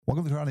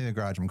Welcome to Karate in the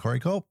Garage. I'm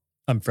Corey Cope.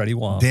 I'm Freddie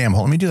Wong. Damn,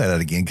 hold on, let me do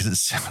that again because it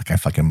sounds like I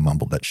fucking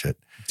mumbled that shit.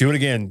 Do it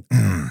again.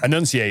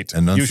 Enunciate.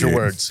 Use your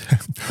words.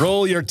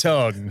 Roll your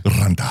tongue.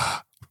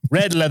 Randa.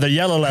 Red leather,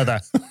 yellow leather.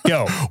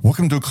 Go.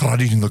 Welcome to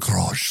Karate in the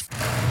Garage.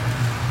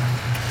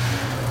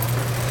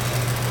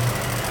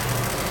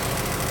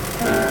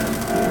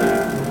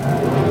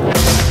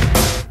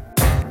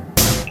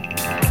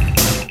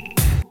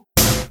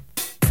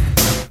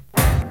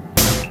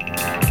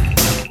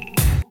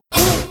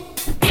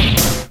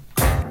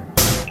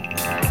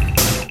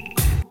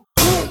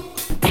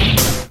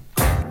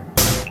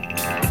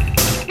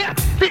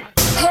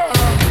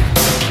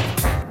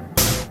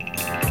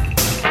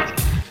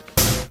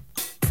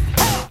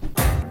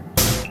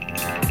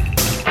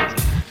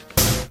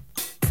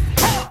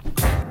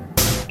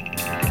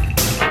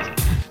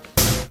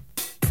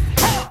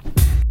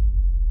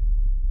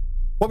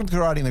 Welcome to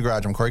Karate in the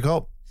Garage. I'm Corey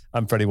Cope.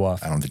 I'm Freddie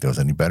Woff. I don't think that was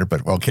any better,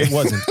 but okay. It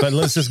wasn't, but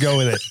let's just go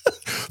with it.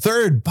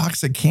 Third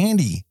box of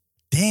candy.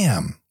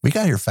 Damn, we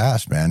got here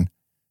fast, man.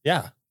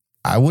 Yeah.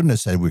 I wouldn't have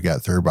said we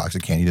got third box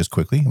of candy just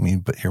quickly. I mean,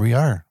 but here we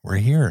are. We're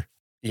here.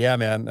 Yeah,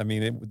 man. I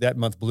mean, that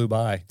month blew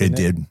by. It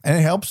did. And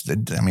it helps.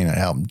 It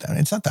helped.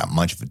 It's not that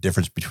much of a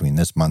difference between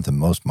this month and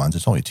most months.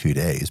 It's only 2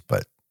 days,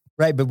 but.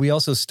 Right, but we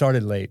also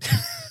started late.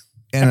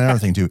 And another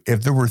thing too,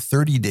 if there were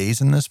 30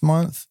 days in this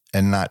month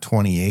and not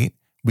 28,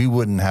 we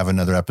wouldn't have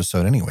another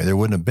episode anyway. There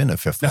wouldn't have been a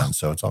fifth one,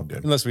 so it's all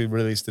good. Unless we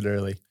released it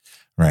early.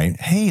 Right.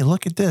 Hey,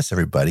 look at this,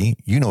 everybody.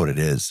 You know what it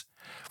is.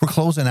 We're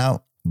closing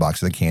out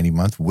Box of the Candy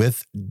Month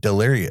with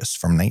Delirious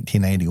from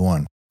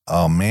 1991.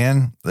 Oh,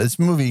 man. This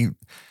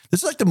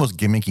is like the most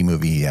gimmicky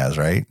movie he has,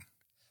 right?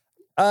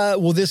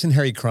 Well, this and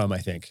Harry Crumb, I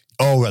think.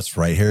 Oh, that's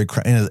right. Harry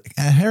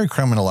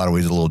Crumb in a lot of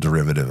ways is a little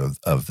derivative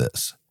of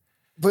this.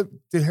 But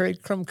did Harry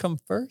Crumb come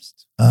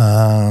first?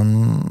 I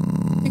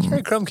think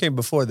Harry Crumb came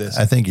before this.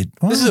 I think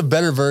this is a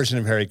better version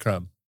of Harry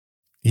Crumb.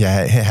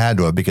 Yeah, it had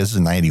to have because this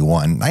is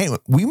 91.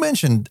 We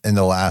mentioned in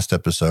the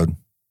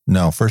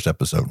first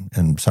episode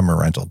in Summer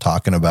Rental,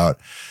 talking about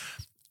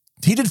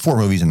he did 4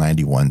 movies in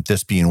 91,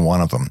 this being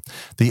one of them.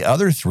 The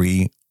other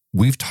 3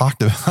 we've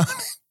talked about,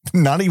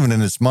 not even in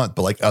this month,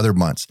 but like other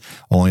months.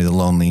 Only the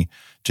Lonely,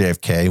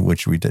 JFK,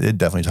 which we did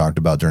definitely talked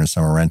about during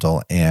Summer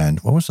Rental. And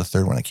what was the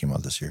third one that came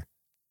out this year?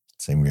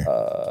 Same year.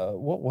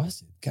 What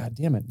was it? God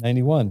damn it,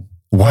 91.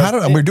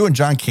 We're doing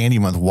John Candy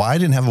Month. Why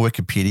didn't have a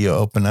Wikipedia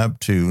open up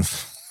to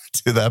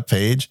that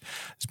page?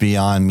 It's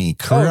beyond me.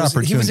 Career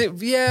opportunity.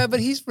 Yeah,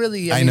 but he's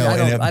really. I know.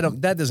 I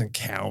don't. That doesn't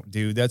count,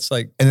 dude. That's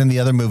like. And then the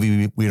other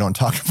movie we don't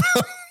talk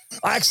about.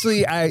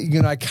 Actually,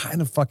 I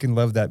kind of fucking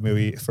love that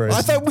movie.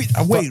 I thought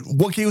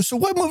okay. So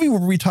what movie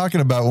were we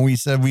talking about when we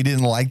said we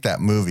didn't like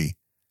that movie?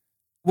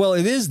 Well,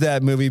 it is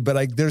that movie, but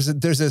like there's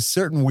a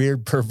certain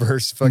weird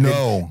perverse fucking.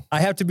 No,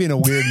 I have to be in a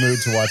weird mood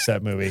to watch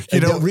that movie.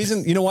 You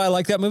know why I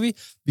like that movie?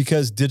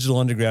 Because Digital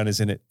Underground is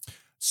in it.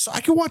 So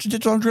I can watch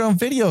Digital Underground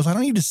videos. I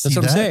don't need to see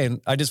that. That's what I'm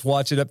saying. I just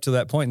watch it up to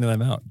that point and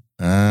then I'm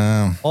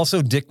out.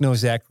 Also, Dick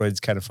Knows Aykroyd's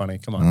kind of funny.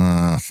 Come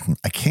on.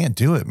 I can't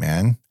do it,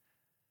 man.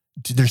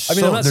 Dude, I'm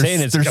not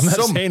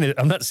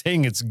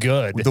saying it's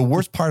good. The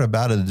worst part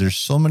about it is there's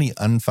so many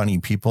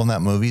unfunny people in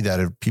that movie that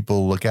if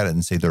people look at it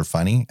and say they're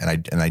funny,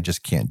 and I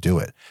just can't do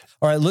it.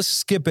 All right, let's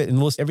skip it.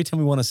 And every time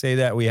we want to say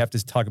that, we have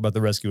to talk about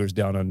the Rescuers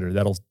Down Under.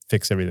 That'll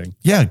fix everything.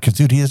 Yeah, because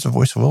dude, he has the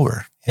voice of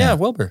Wilbur. Yeah,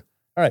 Wilbur.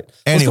 All right.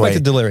 Anyway, let's go back to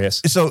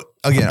Delirious. So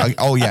again,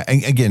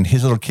 again,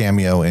 his little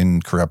cameo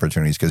in Career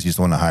Opportunities because he's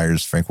the one that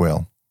hires Frank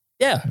Whale.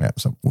 Yeah.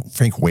 So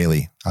Frank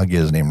Whaley. I'll get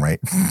his name right.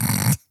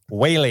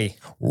 Whaley.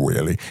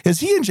 Is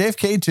he in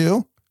JFK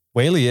too?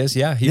 Whaley is,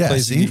 yeah.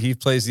 He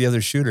plays the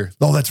other shooter.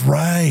 Oh, that's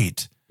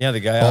right. Yeah,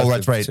 the guy. Oh,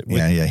 that's right.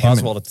 Yeah.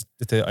 Oswald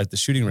at the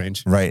shooting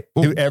range. Right.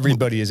 Dude,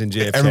 everybody is in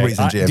JFK. Everybody's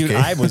in JFK. Dude,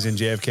 I was in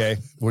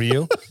JFK. Were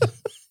you?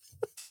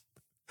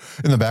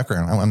 In the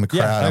background. I'm the crowd.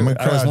 Yeah,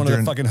 I was one of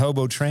the fucking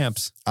hobo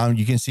tramps.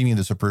 You can see me in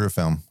the Super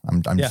film.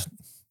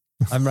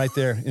 I'm right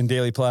there in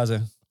Daly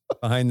Plaza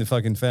behind the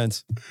fucking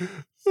fence.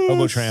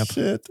 Hobo tramp.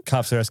 Shit.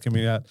 Cops are asking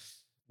me out.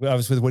 I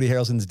was with Woody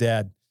Harrelson's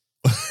dad.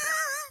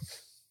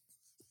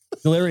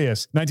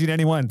 Delirious,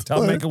 1991.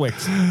 Tom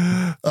Mankiewicz.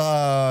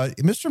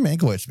 Mr.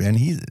 Mankiewicz, man.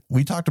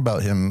 We talked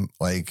about him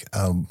like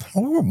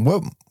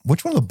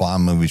which one of the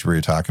Bond movies were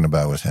you talking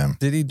about with him?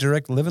 Did he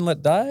direct Live and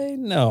Let Die?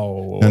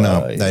 No.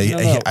 No.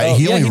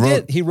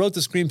 He wrote the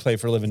screenplay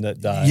for Live and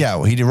Let Die.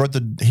 Yeah, he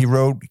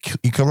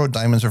co-wrote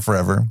Diamonds Are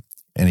Forever,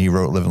 and he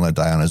wrote Live and Let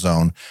Die on his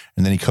own,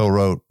 and then he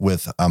co-wrote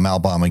with Mal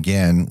Baum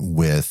again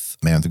with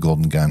Man with the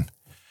Golden Gun.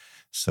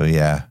 So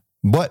yeah.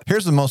 But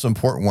here's the most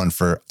important one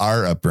for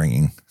our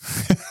upbringing.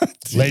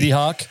 Lady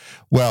Hawk?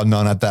 Well,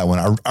 no, not that one.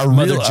 Our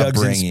Mother real Jugs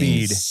upbringing,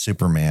 and Speed.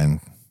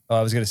 Superman. Oh,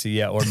 I was going to say,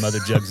 yeah, or Mother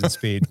Jugs and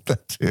Speed.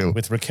 That too.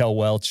 With Raquel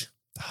Welch.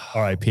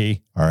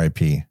 R.I.P.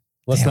 R.I.P.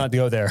 Let's not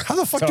go there. How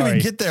the fuck did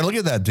we get there? Look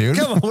at that, dude.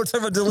 Come on, we're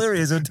talking about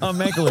Delirious with Tom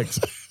Mankiewicz.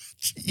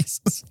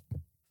 Jesus.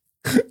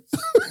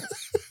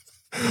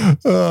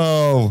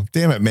 Oh,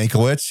 damn it,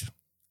 Mankiewicz.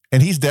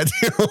 And he's dead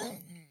too.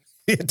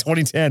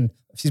 2010.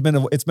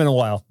 It's been a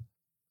while.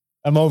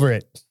 I'm over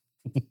it.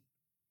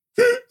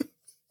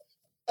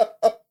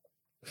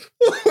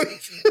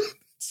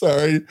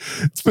 Sorry.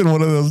 It's been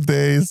one of those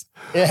days.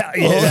 Yeah,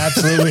 it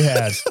absolutely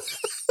has.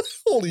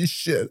 Holy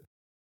shit.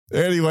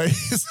 Anyway,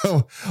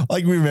 so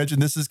like we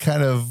mentioned, this is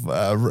kind of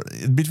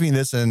between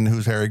this and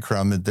Who's Harry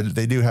Crumb,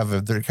 they do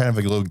have they're kind of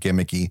a little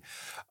gimmicky.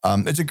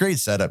 It's a great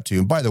setup too.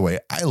 And by the way,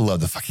 I love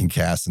the fucking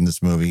cast in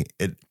this movie.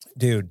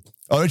 Dude.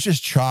 Oh, it's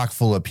just chock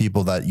full of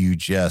people that you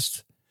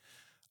just,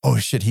 oh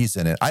shit, he's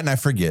in it. And I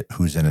forget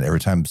who's in it every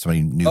time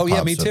somebody new pops up. Oh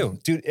yeah, me too.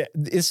 Dude,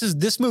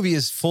 this movie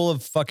is full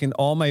of fucking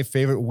all my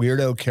favorite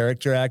weirdo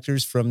character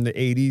actors from the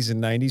 80s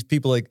and 90s.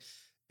 People like,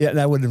 yeah, and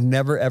I would have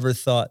never ever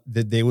thought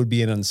that they would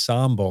be an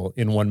ensemble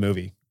in one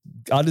movie.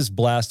 I'll just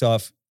blast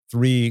off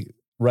 3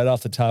 right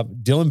off the top.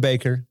 Dylan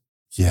Baker.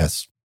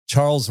 Yes.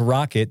 Charles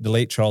Rocket, the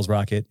late Charles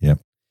Rocket. Yep.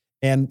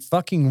 And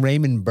fucking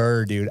Raymond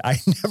Burr, dude. I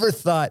never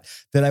thought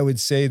that I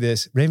would say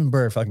this. Raymond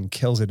Burr fucking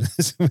kills it in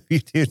this movie,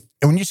 dude.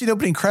 And when you see the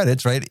opening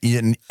credits, right,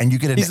 and you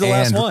get He's the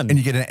last one. And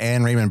you get an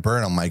Anne Raymond Burr,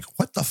 and I'm like,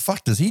 what the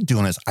fuck does he do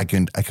in this? I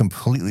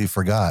completely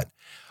forgot.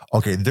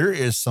 Okay, there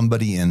is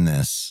somebody in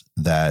this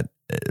that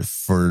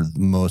for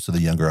most of the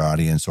younger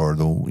audience or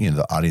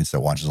the audience that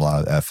watches a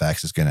lot of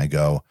FX is going to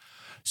go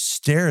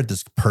stare at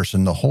this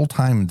person the whole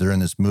time they're in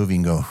this movie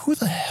and go, who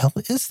the hell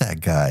is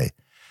that guy?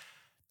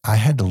 I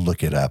had to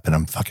look it up, and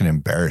I'm fucking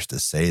embarrassed to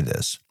say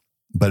this,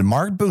 but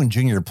Mark Boone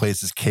Jr.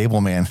 plays this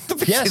cable man at the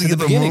beginning of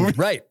the movie.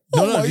 Right.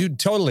 No, dude,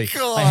 totally.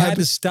 God. I had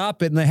to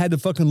stop it, and I had to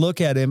fucking look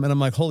at him, and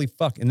I'm like, holy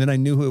fuck. And then I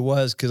knew who it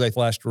was because I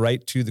flashed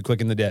right to The Quick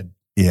and the Dead.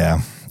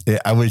 Yeah.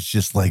 I was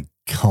just like,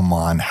 come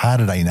on, how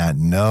did I not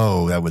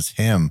know that was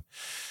him?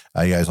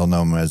 You guys all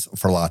know him as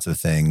for lots of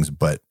things,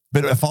 but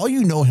if all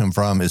you know him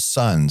from is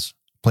Sons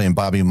playing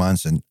Bobby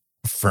Munson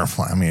for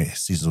how many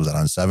seasons was that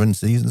on? 7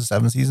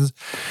 seasons?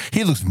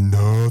 He looks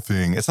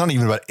nothing. It's not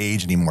even about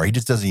age anymore. He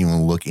just doesn't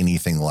even look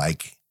anything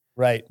like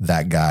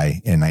that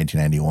guy in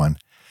 1991.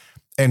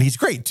 And he's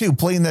great too,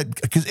 playing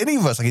that, because any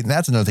of us, like,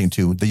 that's another thing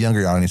too, the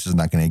younger audience is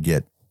not going to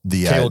get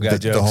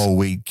the whole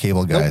week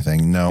cable guy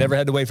thing. No. Never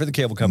had to wait for the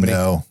cable company.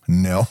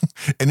 No.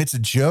 And it's a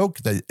joke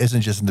that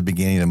isn't just in the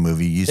beginning of the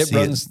movie. You see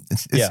it.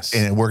 Yes.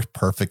 And it works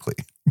perfectly.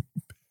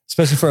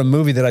 Especially for a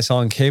movie that I saw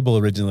on cable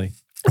originally.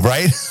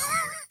 Right?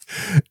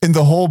 And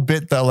the whole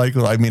bit that, like,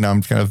 I mean,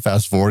 I'm kind of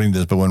fast forwarding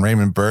this, but when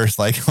Raymond Burr's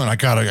like, when I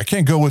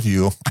can't go with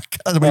you. I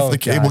gotta wait for the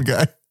cable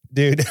guy.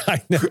 Dude,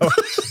 I know.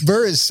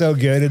 Burr is so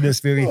good in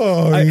this movie.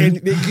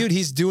 And dude,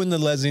 he's doing the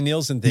Leslie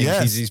Nielsen thing.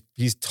 Yes.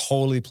 He's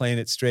totally playing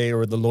it straight,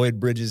 or the Lloyd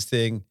Bridges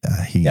thing.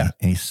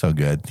 He's so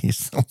good. He's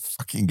so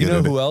fucking good. You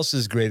know who else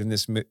is great in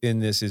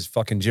this is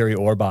fucking Jerry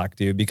Orbach,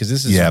 dude, because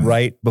this is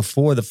right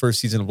before the first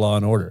season of Law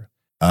and Order.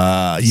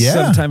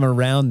 Sometime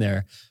around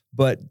there.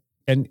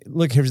 And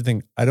look, here's the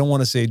thing. I don't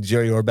want to say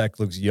Jerry Orbach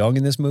looks young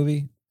in this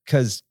movie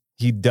because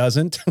he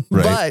doesn't,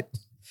 but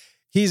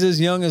he's as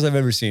young as I've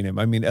ever seen him.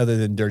 I mean, other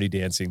than Dirty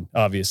Dancing,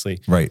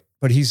 obviously. Right.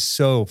 But he's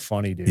so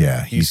funny, dude.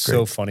 Yeah, he's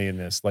so funny in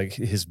this. Like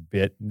his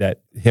bit,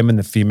 that him and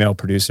the female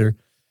producer.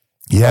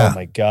 Yeah. Oh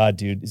my God,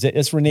 dude.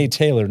 It's Renee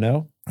Taylor,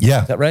 no?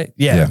 Yeah. Is that right?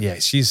 Yeah.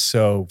 She's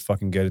so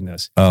fucking good in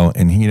this. Oh,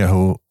 and you know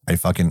who I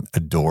fucking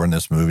adore in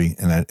this movie?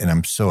 And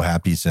I'm so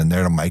happy he's in there.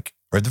 And I'm like,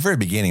 or at the very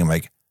beginning, I'm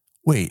like,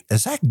 wait,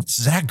 is that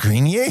Zach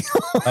Grenier?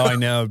 Oh, I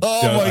know.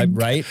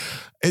 Right?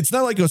 It's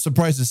not like I was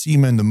surprised to see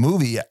him in the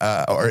movie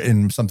or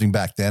in something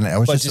back then. I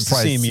was just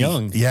surprised to see him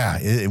young. Yeah,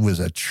 it was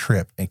a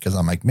trip because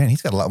I'm like, man,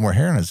 he's got a lot more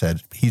hair on his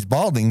head. He's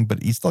balding,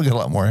 but he's still got a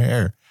lot more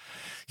hair.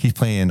 He's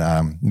playing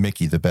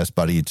Mickey, the best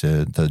buddy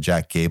to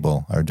Jack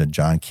Gable, or to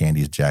John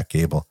Candy's Jack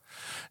Gable.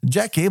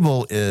 Jack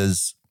Gable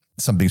is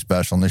something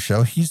special in the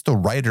show. He's the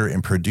writer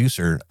and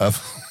producer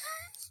of...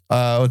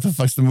 what the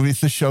fuck's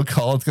the show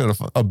called? It's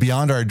called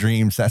Beyond Our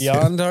Dreams. That's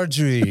Beyond Our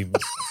Dreams.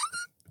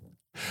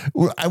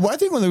 I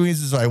think one of the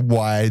reasons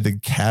why the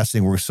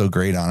casting works so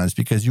great on it is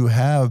because you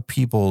have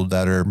people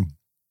that are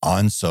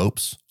on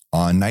soaps,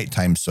 on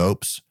nighttime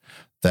soaps,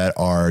 that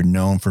are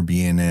known for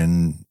being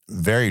in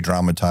very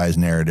dramatized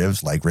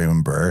narratives like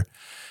Raymond Burr,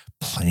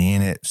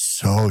 playing it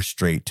so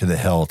straight to the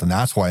hilt. And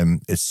that's why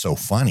it's so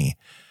funny.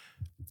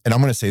 And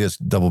I'm going to say this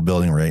double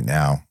building right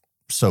now.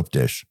 Soap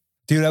Dish.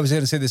 Dude, I was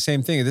going to say the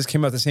same thing. This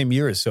came out the same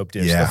year as Soap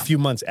Dish, a few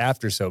months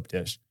after Soap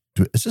Dish.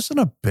 Dude, is this an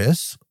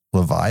Abyss,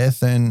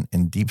 Leviathan,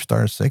 and Deep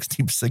Star 6,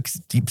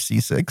 Deep Sea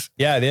 6?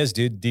 Yeah, it is,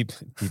 dude. Deep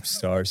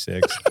Star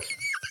 6.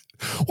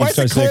 Why is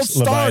it called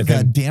Star? Leviathan.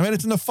 God damn it.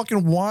 It's in the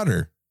fucking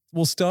water.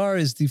 Well, Star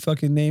is the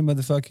fucking name of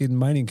the fucking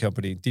mining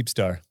company, Deep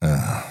Star.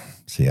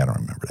 See, I don't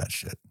remember that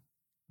shit.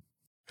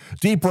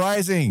 Deep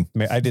Rising.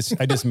 I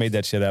just made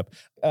that shit up.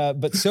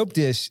 But Soap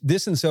Dish,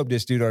 this and Soap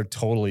Dish, dude, are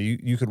totally,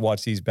 you could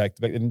watch these back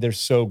to back, and they're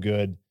so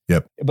good.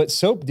 Yep. But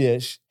Soap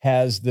Dish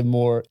has the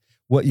more,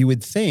 what you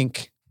would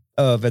think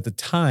of at the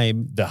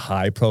time, the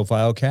high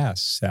profile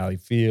cast. Sally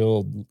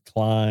Field,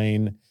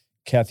 Klein,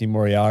 Kathy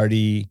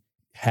Moriarty,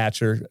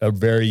 Hatcher, a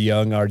very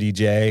young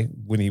RDJ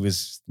when he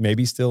was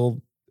maybe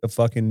still a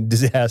fucking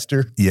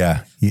disaster.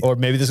 Yeah. Or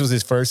maybe this was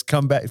his first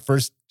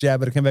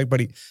jab at a comeback.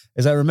 But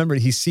as I remember,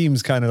 he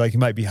seems kind of like he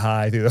might be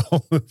high through the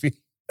whole movie.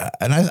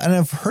 and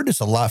I've heard this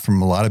a lot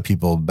from a lot of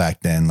people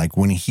back then. Like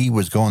when he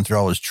was going through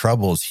all his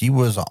troubles, he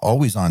was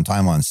always on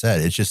time on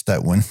set. It's just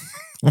that when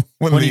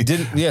he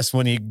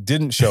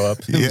didn't show up,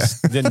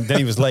 then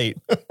he was late,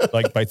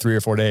 like by 3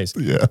 or 4 days.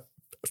 Yeah,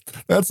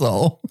 that's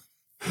all.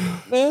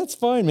 That's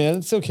fine, man.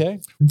 It's okay.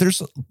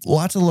 There's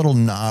lots of little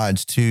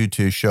nods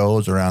to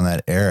shows around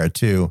that era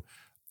too.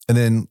 And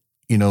then,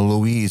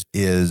 Louise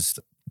is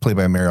played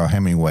by Mariel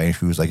Hemingway,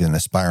 who's like an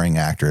aspiring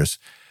actress.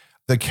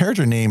 The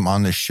character name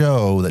on the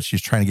show that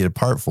she's trying to get a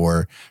part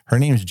for, her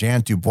name is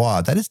Janet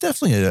Dubois. That is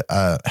definitely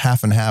a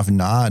half and half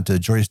nod to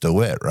Joyce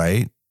DeWitt,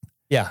 right?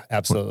 Yeah,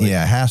 absolutely.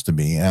 Yeah, it has to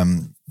be.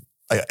 Emma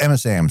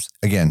Samms,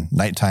 again,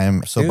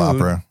 nighttime soap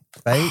opera.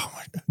 Right?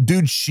 Oh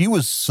dude, she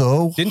was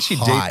so Didn't she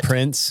hot. date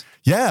Prince?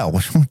 Yeah,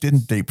 we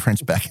didn't date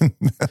Prince back in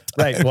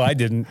Right, well, I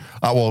didn't.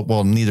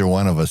 Well, neither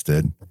one of us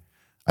did.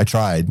 I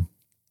tried.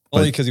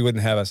 Only because he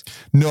wouldn't have us.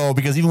 No,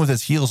 because even with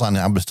his heels on,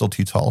 I was still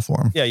too tall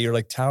for him. Yeah, you're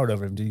like towered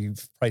over him. You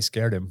probably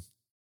scared him.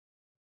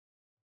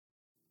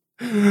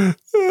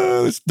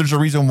 There's a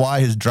reason why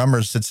his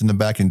drummer sits in the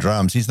back and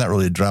drums. He's not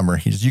really a drummer.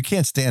 You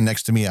can't stand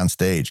next to me on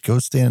stage. Go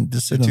stand,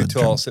 just sit on the too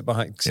tall, sit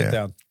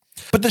down.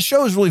 But the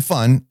show is really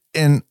fun.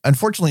 And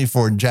unfortunately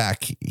for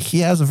Jack, he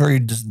has a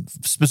very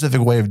specific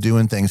way of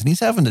doing things. And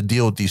he's having to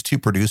deal with these two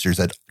producers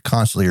that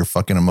constantly are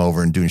fucking him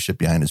over and doing shit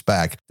behind his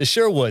back. The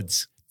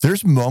Sherwoods.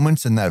 There's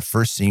moments in that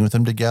first scene with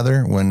them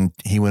together when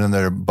he went in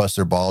there to bust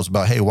their balls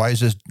about, hey, why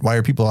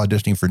are people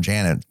auditioning for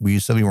Janet? We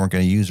said we weren't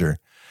going to use her.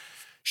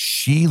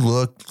 She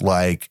looked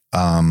like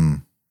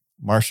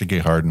Marcia Gay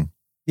Harden.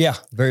 Yeah,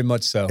 very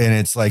much so. And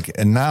it's like,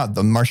 and now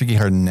the Marcia Gay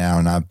Harden now,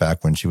 not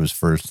back when she was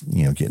first,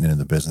 getting into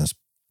the business.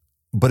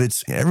 But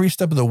it's every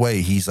step of the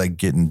way, he's like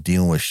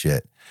dealing with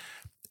shit.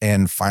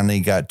 And finally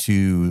got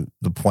to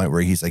the point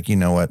where he's like, you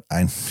know what?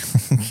 I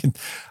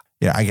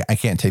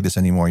can't take this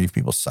anymore. You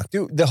people suck.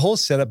 Dude, the whole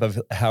setup of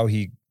how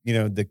he,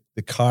 the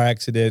car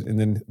accident, and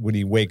then when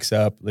he wakes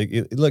up,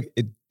 he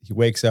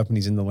wakes up and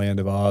he's in the land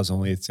of Oz,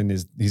 only he's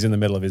in the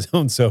middle of his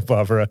own soap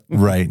opera.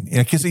 Right.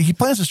 Yeah, because he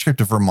plans a trip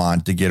to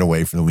Vermont to get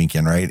away for the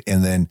weekend, right?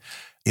 And then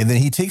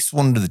he takes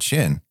one to the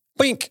chin.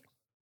 Blink.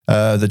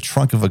 The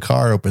trunk of a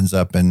car opens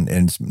up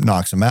and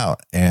knocks him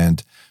out.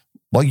 And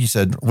like you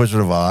said,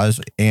 Wizard of Oz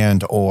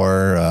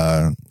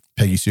or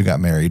Peggy Sue Got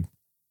Married.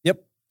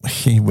 Yep.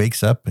 He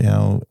wakes up,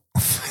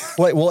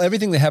 Well,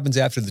 everything that happens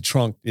after the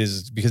trunk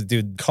is because,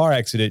 dude, car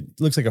accident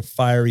looks like a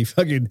fiery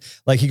fucking,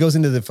 like he goes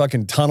into the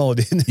fucking tunnel and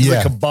it's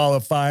like a ball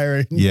of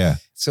fire. Yeah.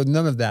 So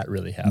none of that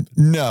really happened.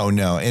 No.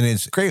 And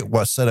it's great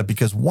what's set up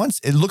because once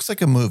it looks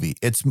like a movie,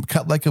 it's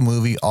cut like a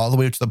movie all the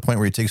way to the point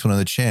where he takes one on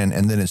the chin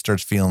and then it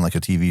starts feeling like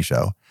a TV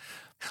show.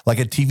 Like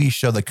a TV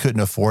show that couldn't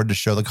afford to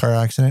show the car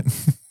accident.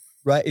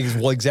 Right.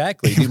 Well,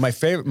 exactly. Dude,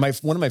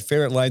 one of my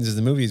favorite lines in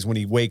the movie is when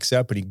he wakes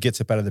up and he gets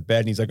up out of the bed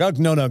and he's like, oh,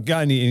 no,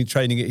 God. And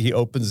he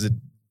opens the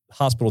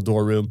hospital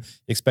door room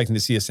expecting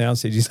to see a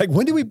soundstage. He's like,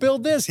 when do we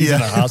build this? He's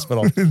in a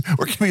hospital. We're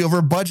going to be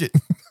over budget.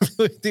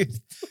 Dude,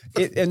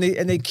 and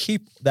they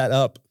keep that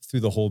up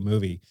through the whole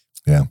movie.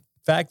 Yeah.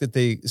 The fact that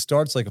they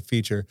starts like a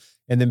feature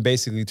and then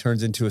basically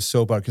turns into a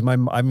soap opera.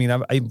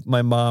 Because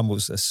my mom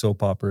was a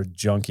soap opera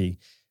junkie.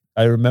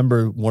 I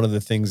remember one of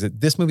the things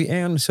that this movie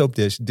and Soap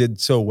Dish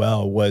did so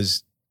well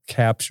was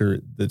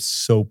capture the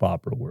soap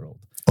opera world.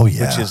 Oh,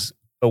 yeah. Which is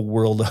a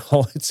world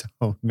all its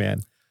own,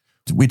 man.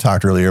 We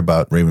talked earlier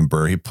about Raymond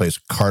Burr. He plays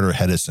Carter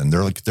Hedison.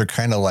 They're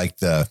kind of like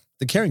the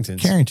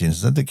Carringtons. Carringtons.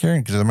 Is that the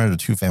Carringtons? Because I remember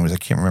the two families. I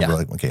can't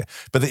remember. Yeah.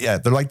 But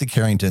they're like the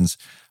Carringtons.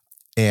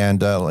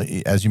 And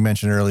as you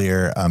mentioned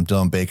earlier,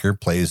 Dylan Baker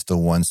plays the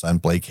one son,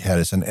 Blake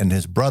Hedison, and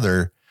his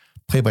brother,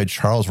 played by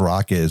Charles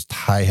Rock, is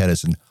Ty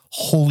Hedison.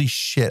 Holy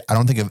shit. I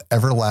don't think I've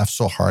ever laughed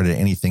so hard at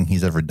anything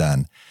he's ever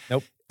done.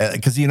 Nope.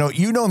 Because, you know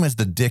him as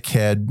the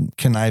dickhead,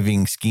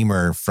 conniving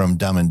schemer from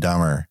Dumb and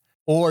Dumber.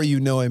 Or you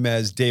know him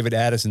as David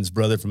Addison's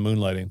brother from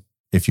Moonlighting.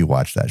 If you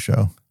watch that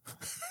show.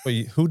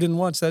 Wait, who didn't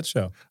watch that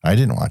show? I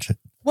didn't watch it.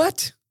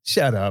 What?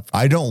 Shut up.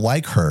 I don't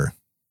like her.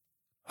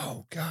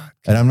 Oh, God.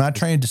 And I'm not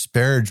trying to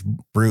disparage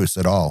Bruce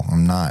at all.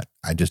 I'm not.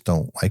 I just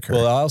don't like her.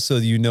 Well, also,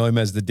 you know him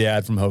as the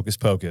dad from Hocus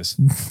Pocus.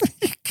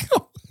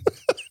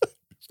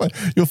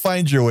 You'll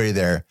find your way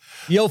there.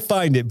 You'll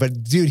find it.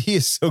 But, dude, he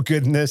is so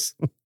good in this.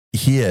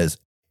 He is.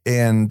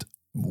 And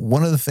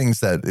one of the things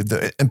that,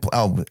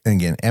 and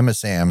again, Emma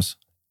Samms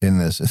in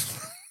this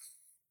is,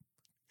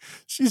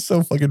 she's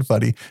so fucking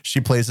funny. She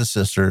plays the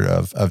sister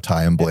of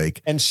Ty and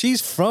Blake. And she's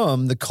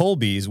from the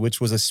Colbys, which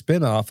was a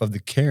spinoff of the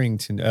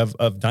Carrington of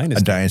Dynasty.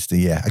 A Dynasty,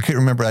 yeah. I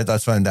couldn't remember.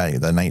 That's what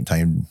the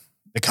nighttime.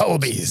 The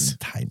Colbys.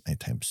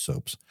 Nighttime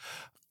soaps.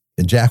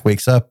 And Jack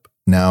wakes up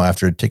now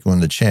after taking one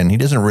on the chin. He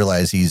doesn't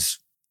realize he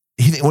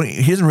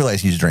doesn't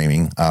realize he's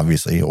dreaming,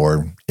 obviously,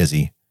 or is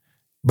he?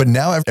 But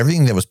now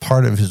everything that was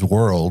part of his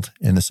world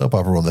in the soap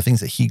opera world, the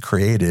things that he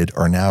created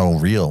are now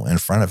real in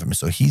front of him.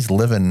 So he's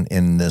living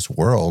in this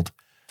world.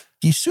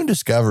 He soon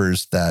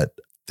discovers that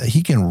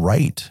he can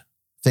write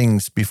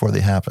things before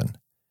they happen.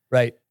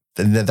 Right.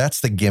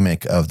 That's the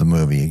gimmick of the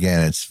movie.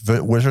 Again, it's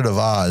Wizard of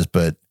Oz,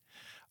 but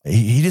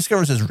He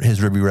discovers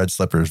his ruby red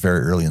slippers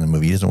very early in the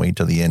movie. He doesn't wait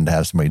till the end to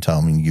have somebody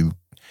tell him, you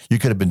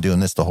could have been doing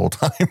this the whole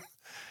time.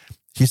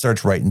 He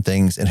starts writing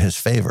things in his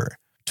favor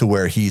to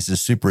where he's a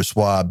super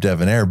suave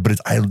debonair, but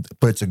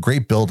it's a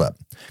great buildup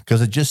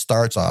because it just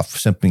starts off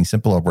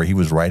simple where he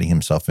was writing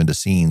himself into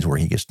scenes where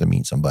he gets to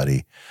meet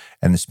somebody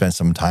and spend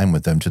some time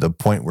with them to the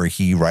point where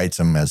he writes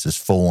him as this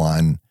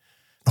full-on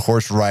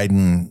horse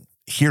riding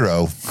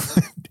hero,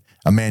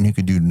 a man who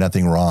could do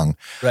nothing wrong.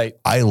 Right.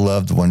 I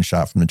loved one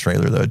shot from the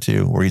trailer though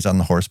too, where he's on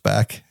the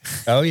horseback.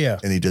 Oh yeah.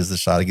 And he does the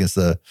shot against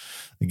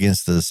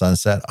the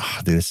sunset. Oh,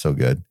 dude, it's so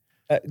good.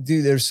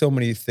 Dude, there's so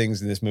many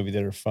things in this movie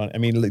that are fun. I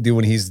mean, dude,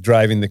 when he's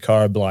driving the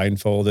car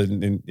blindfolded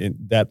and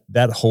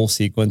that whole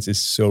sequence is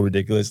so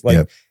ridiculous.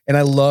 Like, and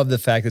I love the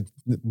fact that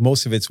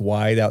most of it's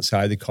wide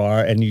outside the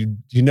car, and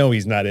you know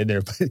he's not in there,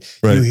 but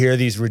you hear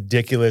these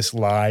ridiculous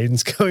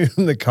lines coming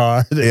from the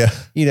car. That,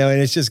 and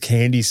it's just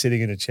Candy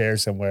sitting in a chair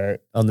somewhere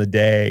on the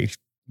day.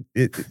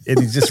 And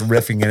he's just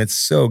riffing, and it's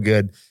so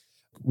good.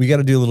 We got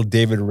to do a little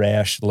David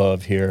Rash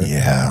love here.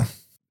 Yeah.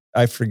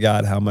 I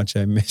forgot how much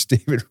I miss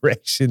David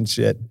Rash and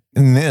shit.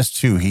 In this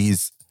too, he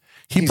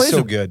plays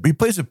so good. He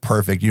plays it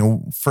perfect.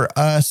 For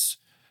us,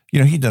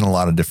 he'd done a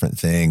lot of different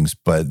things,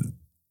 but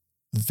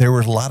there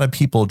was a lot of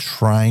people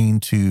trying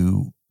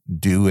to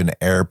do an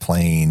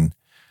airplane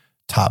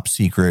top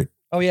secret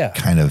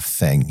kind of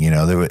thing.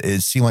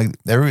 It seemed like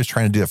everybody was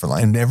trying to do it for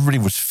life, and everybody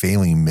was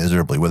failing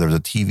miserably, whether it was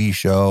a TV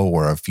show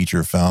or a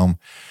feature film.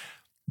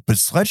 But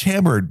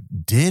Sledgehammer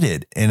did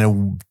it in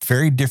a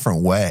very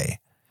different way,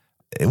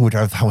 which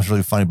I thought was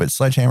really funny. But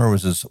Sledgehammer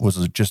was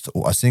just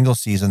a single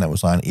season that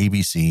was on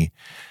ABC,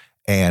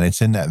 and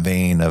it's in that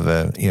vein of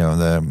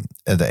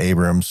the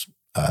Abrams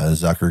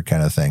Zucker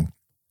kind of thing.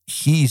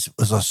 He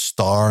was a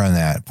star in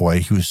that. Boy,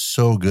 he was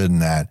so good in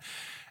that.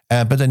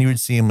 But then you would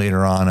see him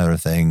later on other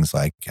things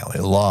like LA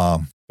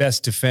Law,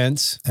 Best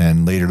Defense,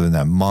 and later than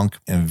that Monk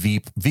and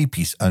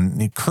VP.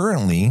 Not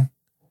currently,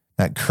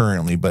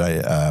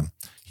 but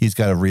he's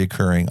got a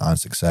reoccurring on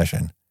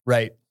Succession.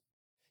 Right.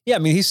 Yeah, I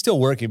mean, he's still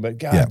working, but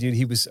God, dude,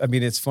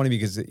 it's funny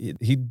because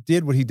he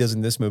did what he does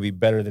in this movie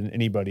better than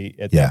anybody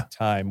at that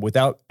time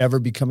without ever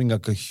becoming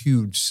like a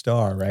huge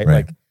star,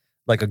 right?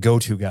 Like a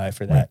go-to guy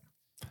for that. Right.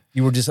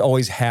 You were just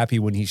always happy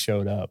when he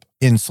showed up.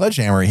 In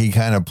Sledgehammer, he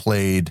kind of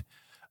played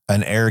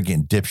an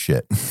arrogant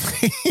dipshit.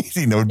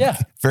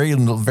 Very,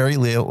 very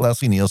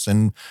Leslie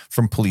Nielsen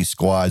from Police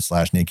Squad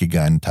 / Naked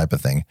Gun type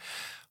of thing.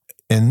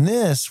 In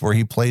this, where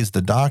he plays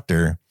the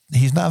doctor,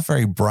 he's not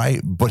very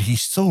bright, but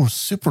he's so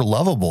super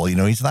lovable.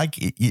 He's like,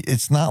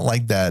 it's not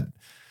like that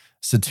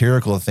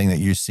satirical thing that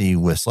you see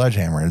with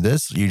Sledgehammer.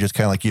 This, you just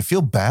kind of like, you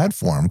feel bad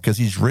for him because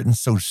he's written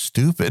so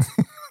stupid.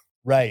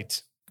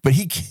 Right. But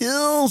he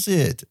kills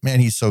it. Man,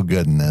 he's so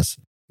good in this.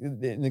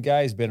 The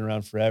guy's been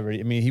around forever.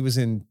 I mean, he was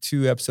in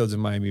 2 episodes of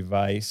Miami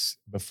Vice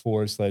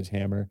before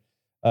Sledgehammer.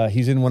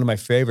 He's in one of my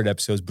favorite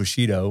episodes,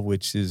 Bushido,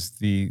 which is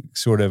the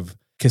sort of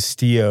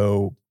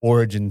Castillo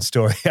origin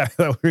story. I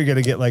thought we were going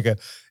to get like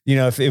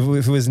if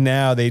it was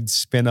now, they'd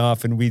spin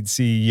off and we'd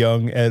see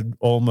young Ed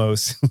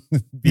Olmos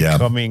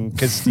becoming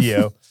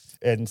Castillo,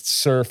 and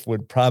Surf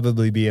would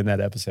probably be in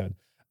that episode.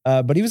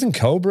 But he was in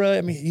Cobra.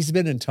 I mean, he's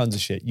been in tons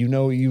of shit. You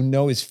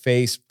know his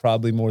face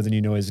probably more than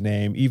you know his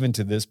name, even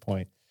to this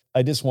point.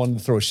 I just wanted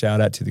to throw a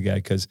shout out to the guy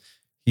because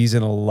he's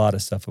in a lot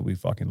of stuff that we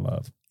fucking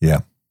love.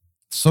 Yeah.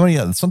 Something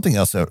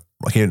else that,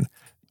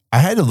 I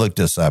had to look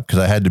this up because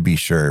I had to be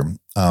sure.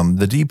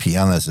 The DP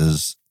on this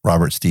is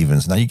Robert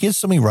Stevens. Now you get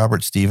so many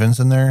Robert Stevens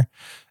in there,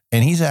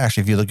 and he's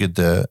actually, if you look at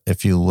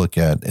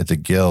the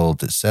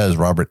Guild, it says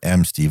Robert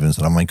M. Stevens,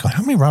 and I'm like,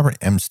 how many Robert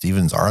M.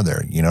 Stevens are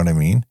there? You know what I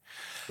mean?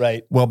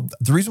 Right. Well,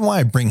 the reason why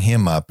I bring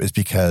him up is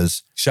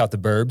because shot the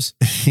Burbs.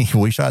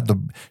 We shot the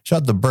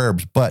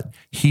Burbs, but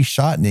he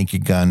shot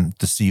Naked Gun,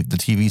 the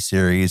TV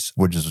series,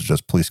 which is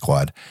just Police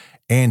Squad,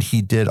 and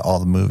he did all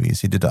the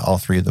movies. He did all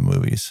 3 of the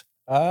movies.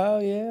 Oh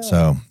yeah.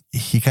 So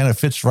he kind of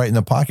fits right in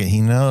the pocket.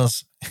 He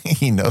knows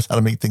how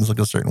to make things look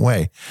a certain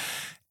way.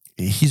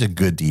 He's a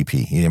good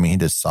DP. He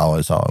does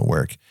solid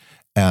work.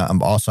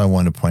 Also, I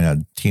wanted to point out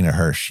Tina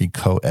Hirsch. She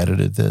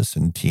co-edited this,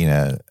 and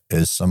Tina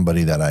is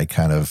somebody that I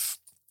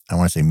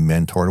want to say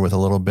mentored with a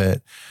little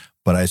bit,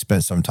 but I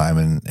spent some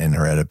time in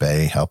her edit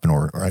bay helping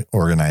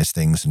organize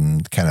things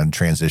and kind of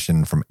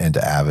transition from end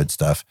to Avid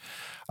stuff.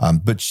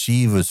 But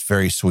she was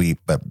very sweet,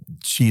 but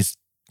she's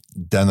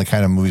done the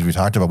kind of movies we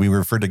talked about. We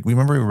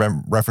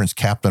referenced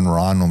Captain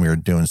Ron when we were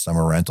doing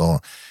Summer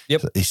Rental.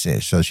 Yep.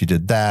 So she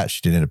did that.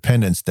 She did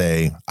Independence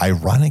Day.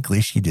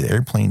 Ironically, she did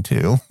Airplane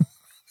too.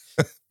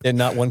 And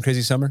not One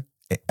Crazy Summer?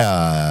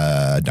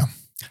 No.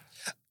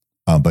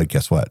 But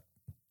guess what?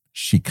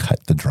 She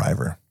cut The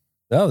Driver.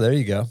 Oh, there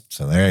you go.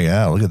 So there you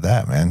go. Look at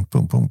that, man.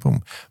 Boom, boom,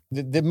 boom.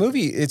 The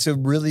movie, it's a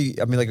really,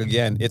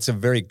 again, it's a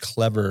very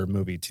clever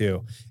movie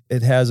too.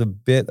 It has a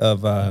bit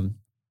of,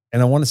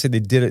 and I want to say they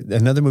did it,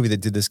 another movie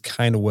that did this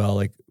kind of well,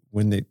 like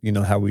when they,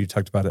 how we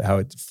talked about it, how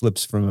it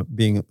flips from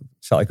being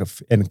shot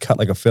and cut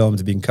like a film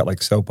to being cut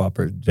like soap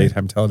opera,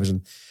 daytime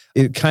television.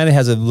 It kind of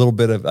has a little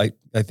bit of, I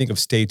think of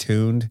Stay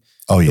Tuned.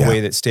 Oh, yeah. The way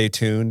that Stay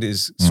Tuned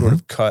is sort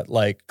of cut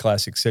like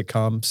classic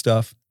sitcom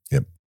stuff.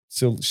 Yep.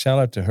 So shout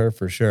out to her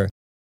for sure.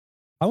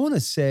 I want to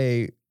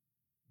say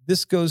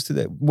this goes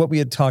to what we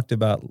had talked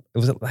about.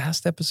 Was it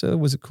last episode?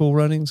 Was it Cool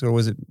Runnings or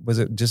was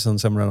it just on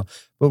Summer Rental?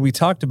 But we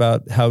talked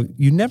about how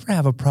you never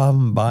have a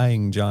problem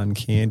buying John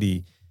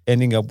Candy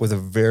ending up with a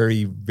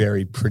very,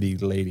 very pretty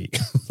lady.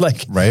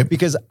 Like, right?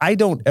 Because I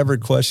don't ever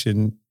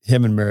question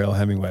him and Mariel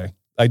Hemingway.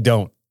 I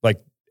don't,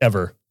 like,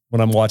 ever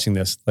when I'm watching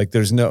this. Like,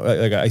 there's no,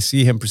 like, I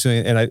see him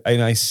pursuing it,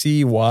 and I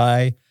see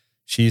why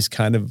she's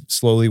kind of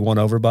slowly won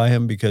over by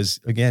him because,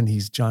 again,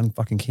 he's John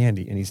fucking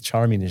Candy and he's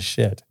charming as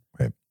shit.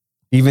 Right.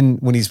 Even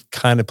when he's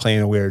kind of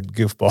playing a weird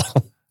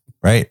goofball.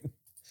 Right.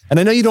 And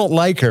I know you don't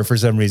like her for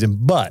some reason,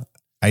 but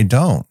I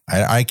don't.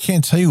 I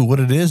can't tell you what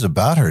it is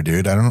about her,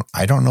 dude.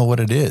 I don't know what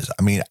it is.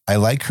 I mean, I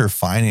like her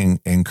fine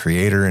in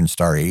Creator and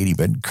Star 80,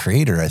 but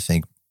Creator, I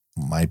think,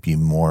 might be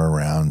more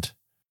around.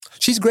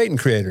 She's great in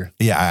Creator.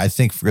 Yeah, I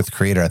think with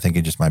Creator, I think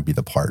it just might be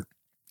the part.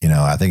 You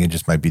know, I think it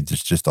just might be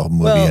just the whole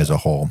movie as a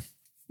whole.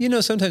 You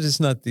know, sometimes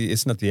it's not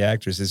the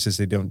actress. It's just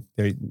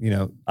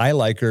I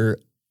like her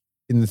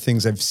in the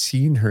things I've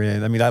seen her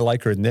in. I mean, I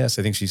like her in this.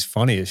 I think she's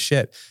funny as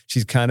shit.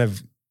 She's kind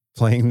of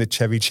playing the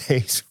Chevy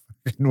Chase.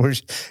 Where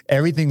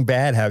everything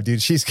bad happened,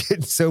 dude. She's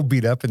getting so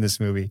beat up in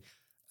this movie.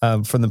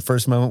 From the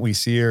first moment we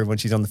see her when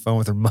she's on the phone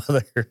with her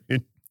mother,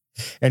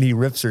 and he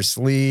rips her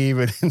sleeve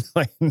and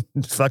like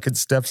fucking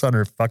steps on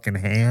her fucking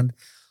hand.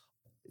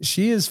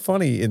 She is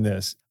funny in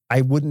this.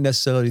 I wouldn't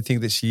necessarily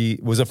think that she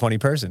was a funny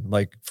person,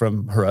 like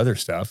from her other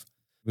stuff,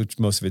 which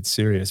most of it's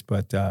serious.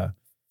 But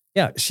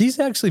yeah, she's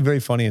actually very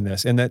funny in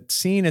this. And that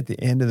scene at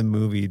the end of the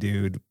movie,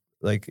 dude,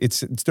 like it's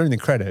during the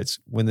credits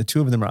when the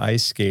two of them are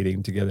ice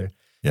skating together.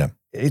 Yeah.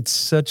 It's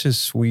such a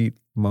sweet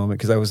moment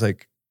because I was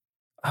like,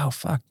 oh,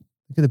 fuck,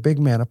 look at the big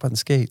man up on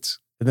skates.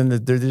 And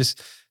then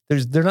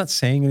they're not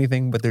saying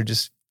anything, but they're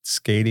just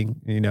skating,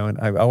 you know. And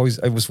I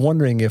was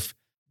wondering if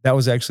that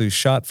was actually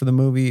shot for the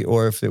movie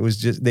or if it was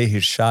just they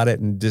had shot it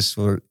and just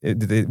was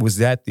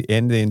that the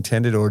end they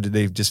intended, or did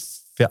they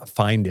just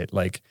find it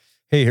like,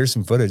 hey, here's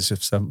some footage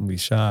of something we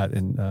shot?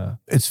 And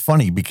it's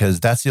funny because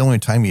that's the only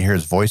time you hear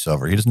his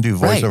voiceover. He doesn't do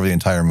voiceover the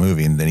entire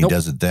movie, and then he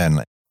does it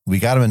then. We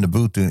got him in the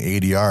booth doing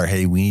ADR.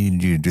 Hey, we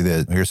need you to do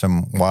this. Here's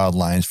some wild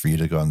lines for you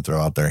to go and throw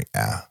out there.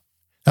 Yeah.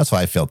 That's how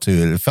I felt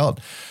too.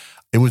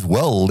 It was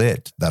well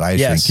lit, that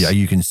ice rink. Yeah,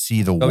 you can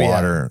see the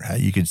water. Yeah.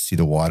 You could see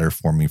the water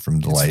forming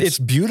from the lights. It's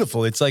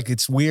beautiful. It's like,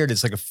 it's weird.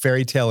 It's like a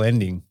fairy tale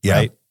ending. Yeah.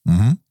 Right?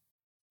 Mm-hmm.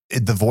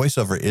 The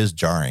voiceover is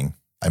jarring.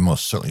 I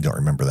most certainly don't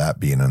remember that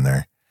being in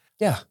there.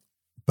 Yeah.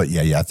 But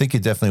yeah. I think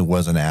it definitely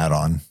was an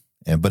add-on.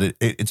 But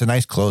it's a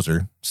nice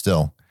closer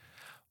still.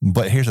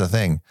 But here's the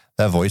thing.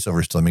 That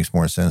voiceover still makes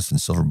more sense than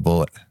Silver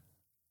Bullet.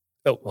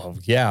 Oh, well,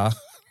 yeah.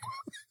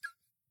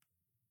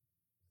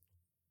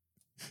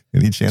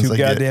 Any chance Too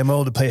goddamn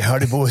old to play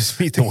Hardy Boys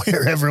Meet the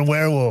Wherever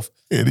Werewolf.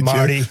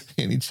 Marty.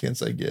 Any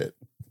chance I get.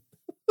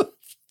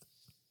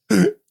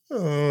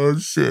 Oh,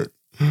 shit.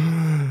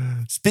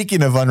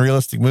 Speaking of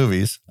unrealistic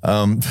movies,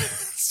 but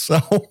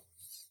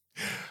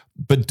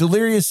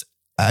Delirious,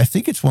 I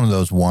think it's one of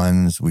those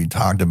ones we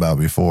talked about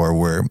before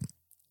where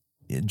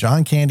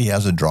John Candy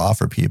has a draw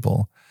for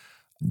people,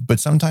 but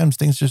sometimes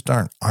things just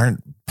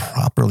aren't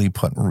properly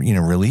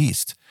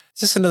released.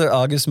 Is this another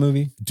August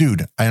movie?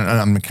 Dude,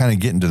 I'm kind of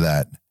getting to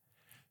that.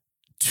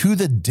 To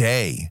the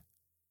day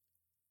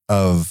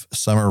of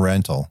Summer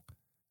Rental,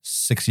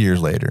 6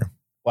 years later.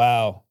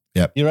 Wow.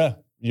 Yep.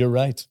 You're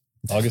right.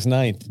 August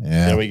 9th.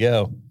 Yeah. There we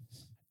go.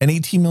 An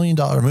 $18 million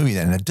movie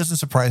then. And it doesn't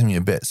surprise me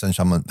a bit since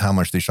how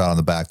much they shot on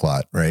the back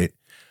lot, right?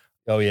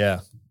 Oh,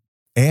 yeah.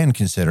 And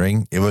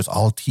considering it was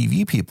all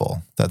TV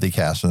people that they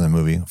cast in the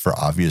movie for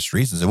obvious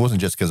reasons. It wasn't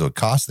just because of a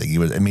cost thing.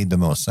 It made the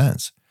most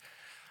sense.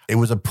 It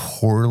was a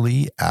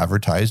poorly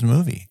advertised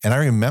movie. And I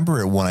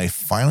remember it when I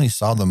finally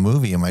saw the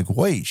movie. I'm like,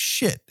 wait,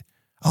 shit.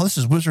 Oh, this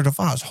is Wizard of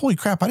Oz. Holy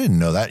crap, I didn't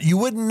know that. You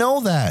wouldn't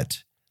know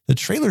that. The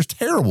trailer's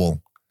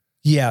terrible.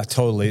 Yeah,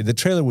 totally. The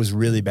trailer was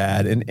really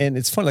bad. And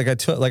it's funny,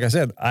 like I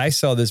said, I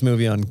saw this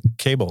movie on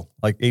cable,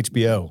 like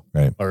HBO.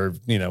 Right. Or,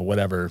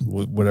 whatever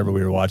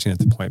we were watching at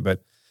the point.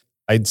 But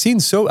I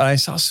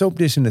saw Soap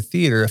Dish in the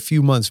theater a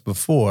few months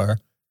before,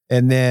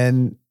 and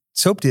then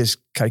Soap Dish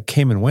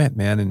came and went,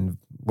 man. And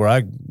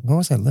where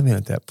was I living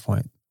at that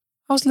point?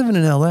 I was living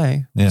in LA.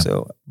 Yeah.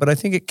 So, but I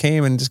think it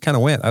came and just kind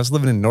of went. I was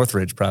living in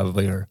Northridge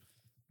probably, or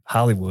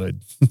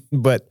Hollywood,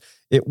 but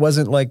it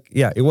wasn't like,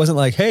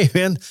 hey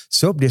man,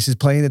 Soap Dish is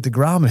playing at the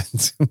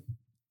Grauman's.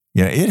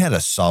 Yeah. It had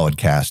a solid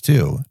cast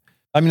too.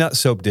 I mean, not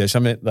Soap Dish. I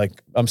meant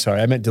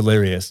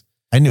Delirious.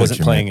 I knew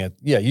wasn't playing it.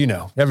 Yeah,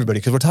 everybody,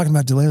 because we're talking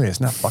about Delirious,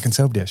 not fucking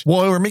Soap Dish.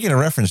 Well, we're making a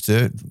reference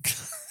to it.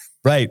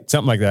 Right,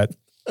 something like that.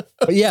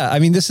 But yeah, I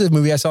mean, this is a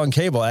movie I saw on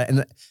cable,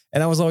 and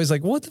I was always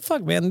like, what the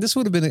fuck, man? This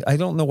would have been, I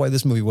don't know why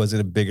this movie wasn't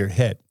a bigger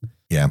hit.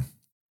 Yeah.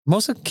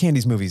 Most of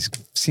Candy's movies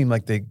seem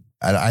like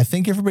I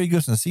think everybody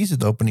goes and sees it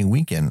the opening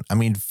weekend. I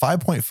mean,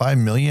 5.5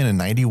 million in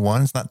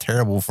 91 is not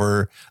terrible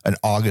for an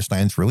August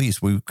 9th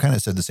release. We kind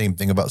of said the same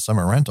thing about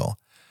Summer Rental.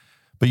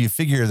 But you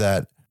figure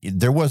that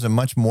there wasn't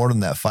much more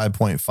than that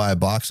 5.5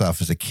 box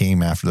office that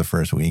came after the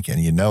first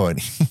weekend. You know it.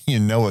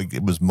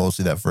 It was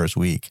mostly that first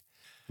week.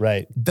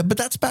 Right. But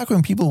that's back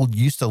when people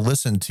used to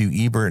listen to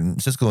Ebert and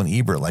Siskel and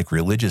Ebert like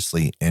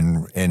religiously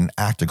and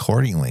act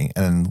accordingly.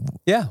 And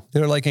yeah, they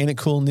were like, ain't it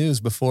cool news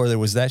before there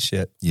was that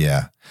shit.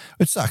 Yeah.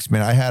 It sucks,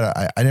 man.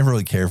 I never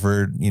really cared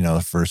for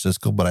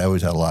Siskel, but I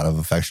always had a lot of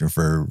affection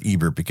for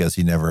Ebert because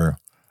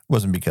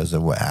wasn't because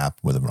of what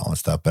happened with him and all that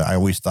stuff. But I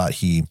always thought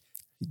he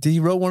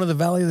wrote one of the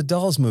Valley of the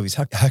Dolls movies.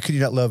 How could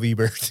you not love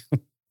Ebert?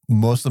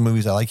 Most of the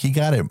movies I like, he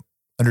got it.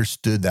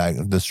 Understood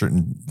that the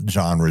certain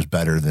genres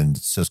better than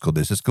Siskel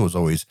did.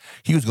 Siskel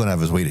he was going to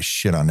have his way to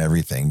shit on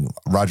everything.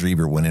 Roger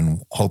Ebert went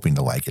in hoping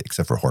to like it,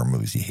 except for horror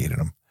movies. He hated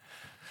them.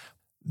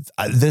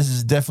 This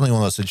is definitely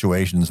one of those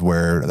situations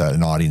where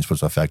an audience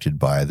was affected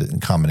by the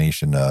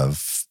combination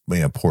of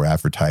poor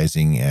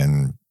advertising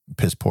and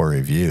piss poor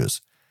reviews.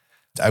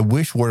 I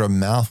wish word of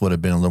mouth would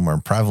have been a little more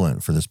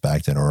prevalent for this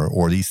back then, or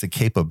at least the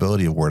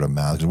capability of word of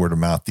mouth. Because word of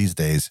mouth these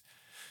days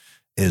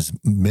is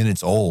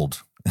minutes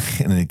old,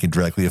 and it can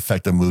directly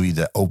affect a movie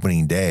the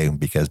opening day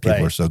because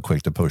people are so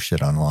quick to post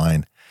shit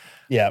online.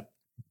 Yeah.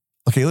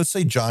 Okay, let's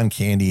say John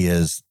Candy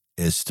is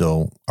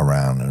still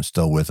around and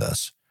still with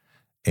us,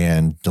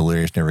 and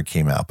Delirious never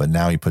came out, but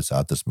now he puts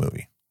out this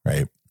movie,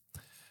 right?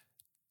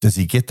 Does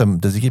he get them?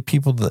 Does he get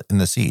people in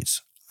the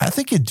seats? I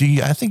think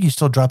you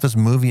still drop this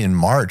movie in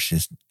March.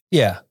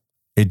 Yeah.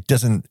 It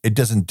doesn't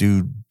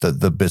do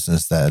the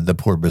business the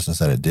poor business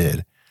that it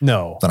did.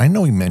 No. But I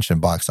know we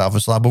mentioned box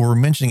office a lot, but we're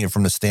mentioning it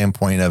from the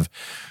standpoint of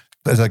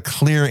as a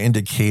clear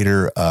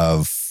indicator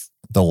of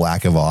the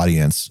lack of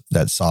audience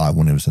that saw it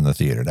when it was in the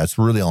theater. That's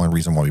really the only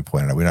reason why we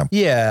pointed it out.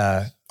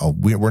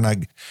 We're not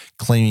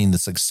claiming the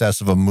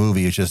success of a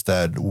movie. It's just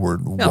that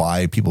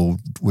why people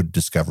would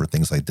discover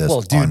things like this.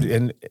 Well, dude,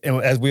 and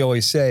as we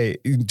always say,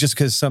 just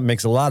because something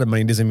makes a lot of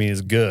money doesn't mean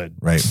it's good.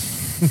 Right.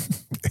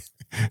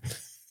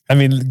 I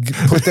mean,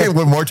 put that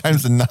one more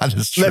times than not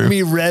is true. Let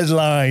me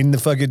redline the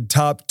fucking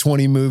top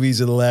 20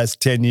 movies of the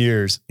last 10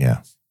 years.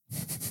 Yeah.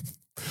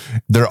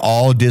 They're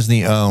all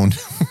Disney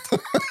owned.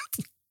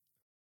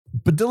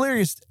 But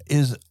Delirious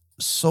is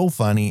so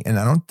funny. And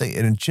I don't think,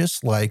 and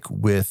just like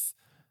with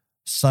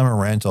Summer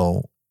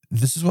Rental,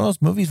 this is one of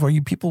those movies where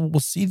people will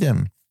see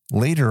them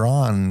later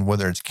on,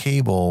 whether it's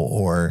cable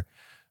or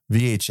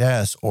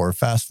VHS or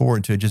fast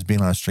forward to it just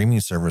being on a streaming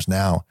service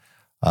now,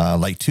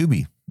 like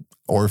Tubi.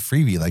 Or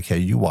Freebie, like how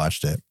you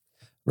watched it.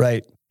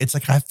 Right. It's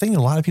like, I think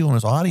a lot of people in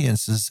this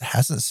audience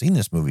hasn't seen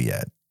this movie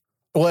yet.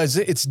 Well,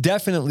 it's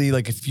definitely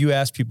like if you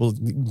ask people,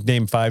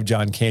 name 5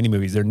 John Candy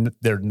movies,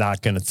 they're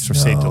not going to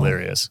say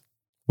Delirious.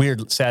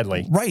 Weird,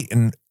 sadly. Right.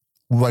 And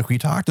like we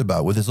talked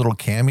about with his little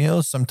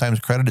cameos, sometimes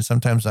credited,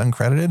 sometimes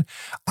uncredited,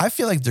 I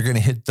feel like they're going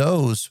to hit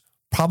those,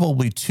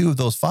 probably 2 of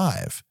those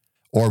 5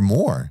 or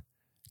more.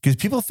 Because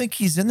people think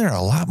he's in there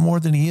a lot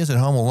more than he is at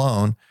Home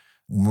Alone.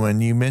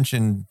 When you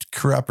mentioned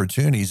career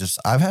opportunities,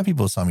 I've had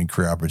people tell me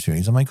career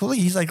opportunities. I'm like, well,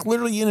 he's like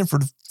literally in it for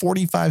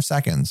 45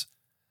 seconds.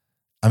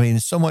 I mean,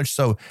 so much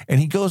so. And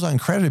he goes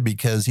uncredited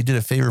because he did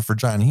a favor for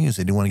John Hughes.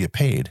 They didn't want to get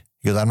paid.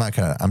 He goes,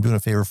 I'm doing a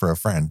favor for a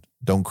friend.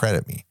 Don't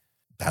credit me.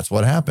 That's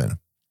what happened.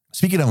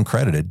 Speaking of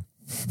uncredited.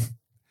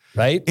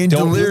 Right?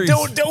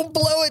 Don't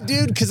blow it,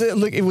 dude. Because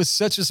it was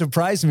such a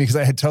surprise to me because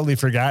I had totally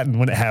forgotten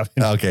when it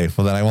happened. Okay,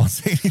 well then I won't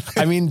say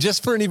anything. I mean,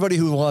 just for anybody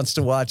who wants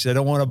to watch it, I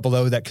don't want to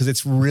blow that because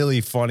it's really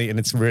funny and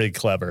it's really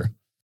clever.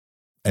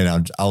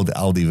 And I'll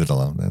leave it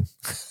alone then,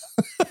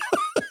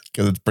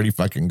 because it's pretty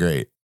fucking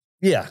great.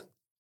 Yeah.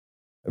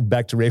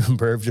 Back to Raymond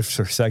Burr just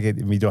for a second.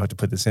 And we don't have to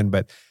put this in,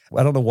 but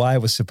I don't know why I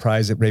was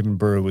surprised that Raymond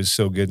Burr was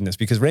so good in this,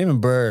 because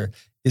Raymond Burr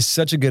is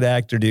such a good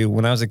actor, dude.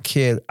 When I was a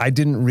kid, I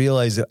didn't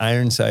realize that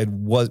Ironside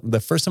was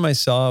the first time I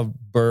saw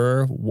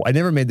Burr. I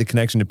never made the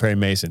connection to Perry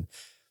Mason.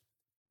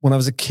 When I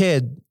was a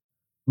kid,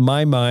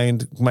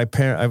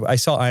 I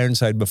saw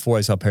Ironside before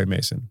I saw Perry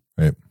Mason.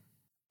 Right.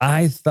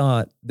 I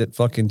thought that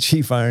fucking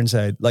Chief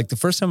Ironside, like the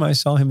first time I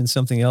saw him in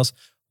something else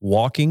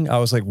walking, I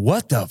was like,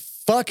 what the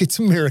fuck? It's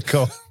a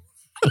miracle.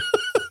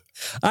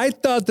 I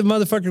thought the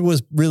motherfucker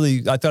was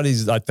really, I thought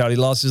he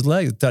lost his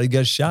leg. I thought he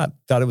got shot.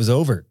 Thought it was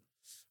over.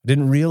 I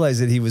didn't realize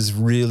that he was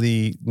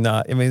really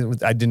not, I mean,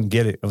 I didn't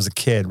get it. I was a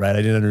kid, right?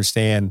 I didn't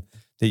understand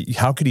that.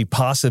 How could he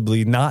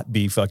possibly not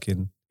be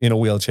fucking in a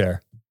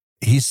wheelchair?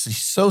 He's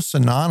so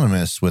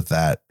synonymous with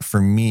that. For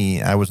me,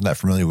 I wasn't that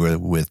familiar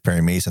with Perry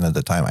Mason at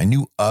the time. I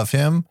knew of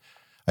him.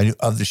 I knew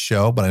of the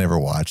show, but I never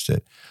watched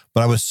it.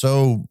 But I was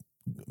so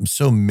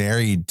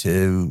married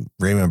to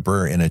Raymond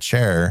Burr in a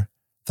chair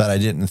that I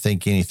didn't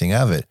think anything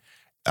of it.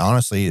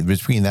 Honestly,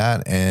 between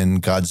that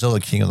and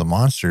Godzilla King of the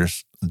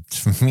Monsters,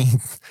 to me.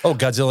 Oh,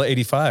 Godzilla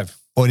 85.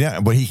 Oh, yeah.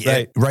 But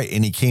right.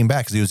 And he came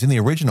back because he was in the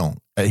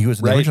original. He was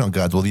in the original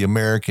Godzilla, the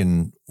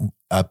American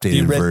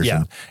updated version.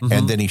 Yeah. Mm-hmm.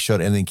 And then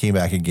he came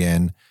back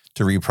again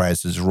to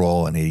reprise his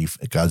role in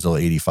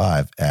Godzilla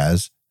 85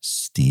 as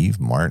Steve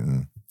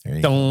Martin.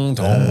 Dun,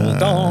 dun,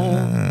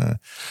 dun.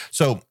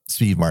 So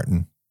Steve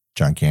Martin,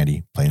 John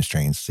Candy, Planes,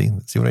 Trains. See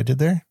what I did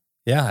there?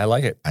 Yeah, I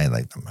like it. I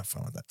like them. I have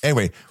fun with that.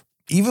 Anyway,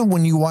 even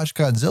when you watch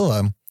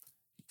Godzilla,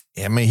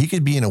 I mean, he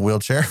could be in a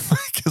wheelchair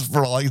because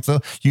for all so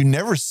you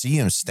never see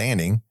him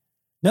standing.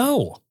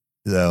 No.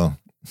 So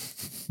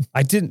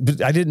I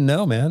didn't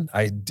know, man.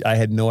 I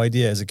had no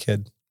idea as a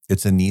kid.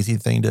 It's an easy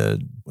thing to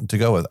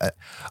go with.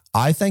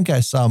 I think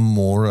I saw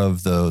more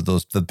of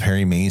the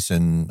Perry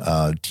Mason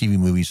TV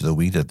movies of the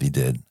week that they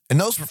did, and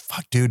those were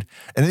dude.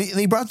 And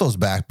they brought those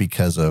back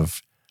because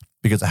of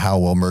how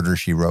well Murder,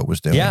 She Wrote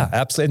was doing. Yeah,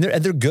 absolutely.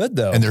 And they're good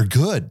though. And they're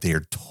good.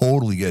 They're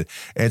totally good.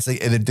 And it's like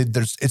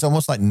it's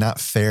almost like not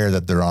fair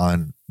that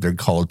they're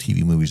called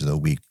TV movies of the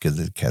week because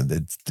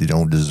they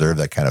don't deserve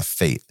that kind of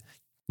fate.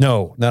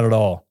 No, not at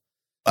all.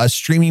 A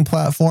streaming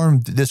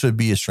platform. This would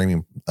be a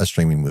streaming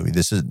movie.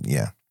 This is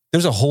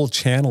There's a whole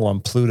channel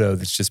on Pluto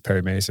that's just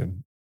Perry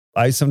Mason.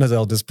 Sometimes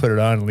I'll just put it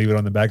on and leave it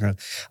on the background.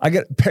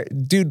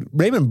 Dude,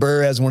 Raymond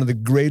Burr has one of the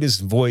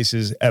greatest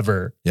voices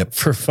ever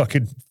for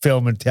fucking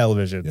film and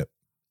television. Yep.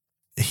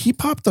 He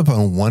popped up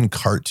on one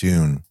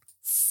cartoon.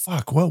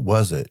 Fuck, what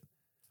was it?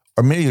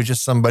 Or maybe it was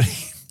just somebody,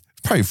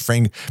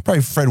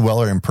 probably Fred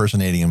Weller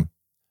impersonating him.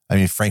 I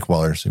mean, Frank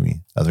Weller,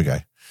 other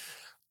guy.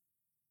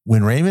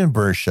 When Raymond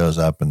Burr shows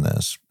up in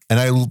this,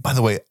 and by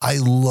the way, I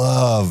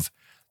love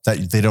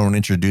that they don't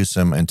introduce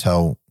him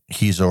until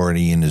he's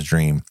already in his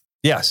dream.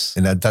 Yes.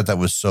 And that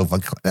was so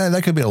fun.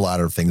 That could be a lot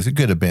of things. It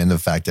could have been the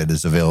fact that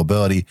his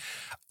availability.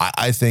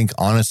 I think,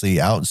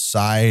 honestly,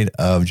 outside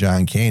of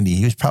John Candy,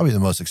 he was probably the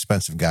most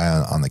expensive guy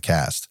on the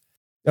cast.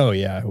 Oh,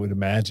 yeah, I would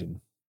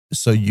imagine.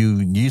 So you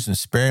use him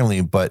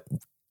sparingly, but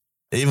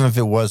even if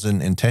it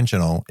wasn't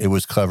intentional, it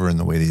was clever in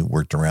the way they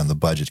worked around the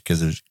budget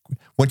because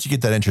once you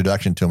get that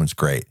introduction to him, it's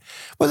great.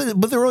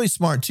 But they're really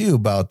smart, too,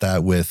 about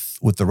that with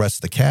the rest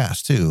of the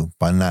cast, too,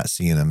 by not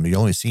seeing them. You're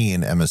only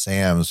seeing Emma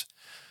Samms.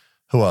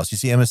 Who else? You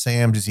see Emma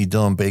Samms, you see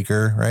Dylan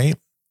Baker, right?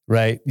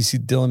 Right. You see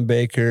Dylan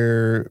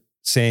Baker,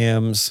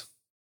 Samms.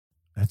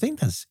 I think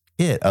that's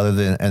it. Other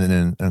than, and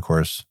then, of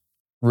course,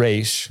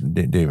 Raish.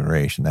 David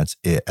Raish, and that's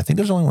it. I think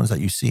those are the only ones that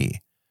you see.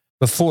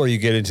 Before you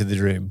get into the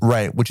dream.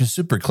 Right, which is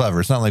super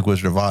clever. It's not like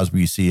Wizard of Oz where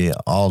you see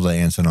all the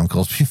aunts and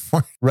uncles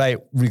before. Right,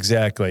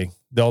 exactly.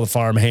 All the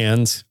farm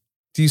hands.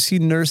 Do you see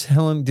Nurse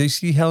Helen? Do you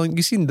see Helen?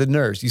 You see the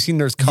nurse. You see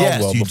Nurse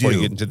Caldwell before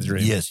you get into the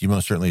dream. Yes, you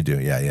most certainly do.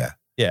 Yeah.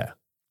 Yeah.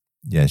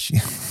 Yeah, she.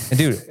 And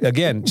dude,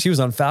 again, she was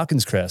on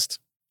Falcon's Crest.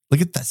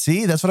 Look at that.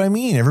 See, that's what I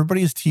mean.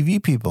 Everybody is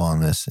TV people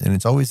on this, and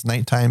it's always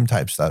nighttime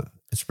type stuff.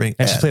 It's pretty.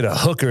 And she played a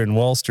hooker in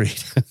Wall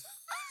Street.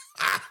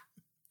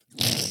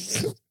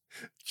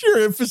 Your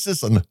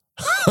emphasis on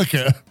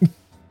hooker.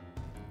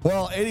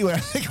 Well, anyway,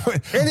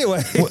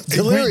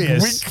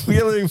 delirious. We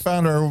clearly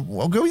found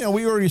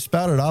we already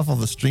spouted off all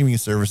the streaming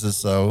services,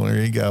 so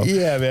there you go.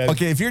 Yeah, man.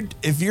 Okay,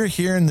 if you're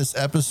hearing this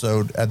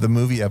episode at the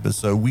movie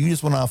episode, we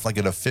just went off like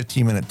at a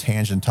 15-minute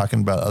tangent talking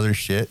about other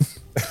shit.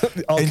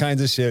 All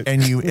kinds of shit.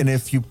 And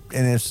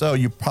if so,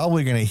 you're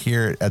probably gonna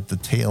hear it at the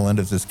tail end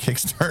of this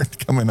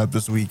Kickstarter coming up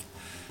this week.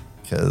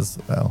 Because,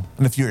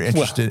 and if you're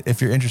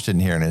interested in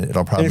hearing it,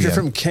 it'll probably. And if you're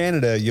from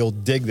Canada, you'll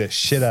dig the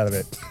shit out of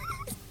it.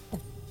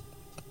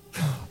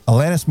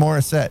 Alanis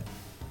Morissette,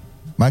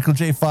 Michael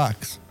J.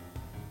 Fox,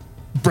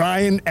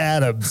 Bryan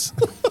Adams.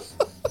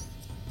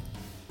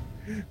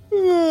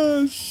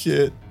 Oh,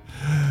 shit.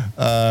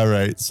 All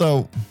right.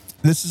 So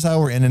this is how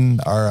we're ending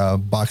our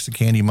box of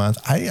candy month.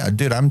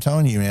 Dude, I'm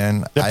telling you,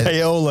 man. The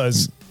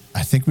payolas.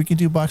 I think we can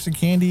do box of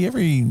candy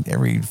every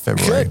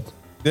February. Good.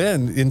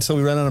 Then until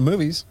we run out of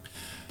movies.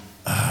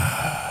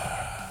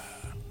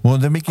 Well,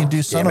 then we can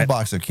do a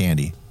box of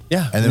candy.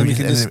 Yeah, and then we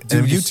can just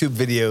do YouTube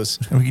videos.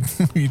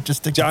 We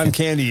just stick John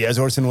Candy as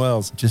Orson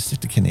Welles. Just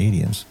stick to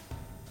Canadians.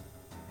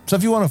 So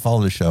if you want to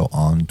follow the show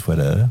on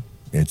Twitter,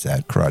 it's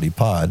at Karate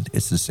Pod.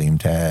 It's the same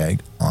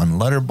tag on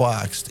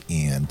Letterboxd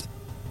and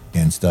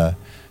Insta. If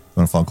you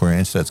want to follow Corey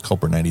on Insta, it's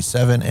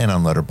Culper97, and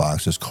on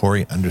Letterboxd, it's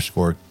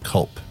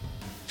Corey_Culp.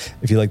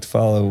 If you'd like to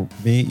follow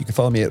me, you can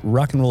follow me at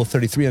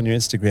Rock'n'Roll33 on your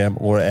Instagram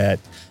or at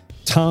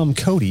Tom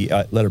Cody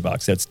at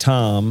Letterboxd. That's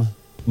Tom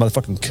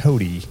motherfucking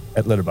Cody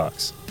at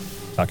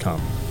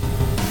Letterboxd.com.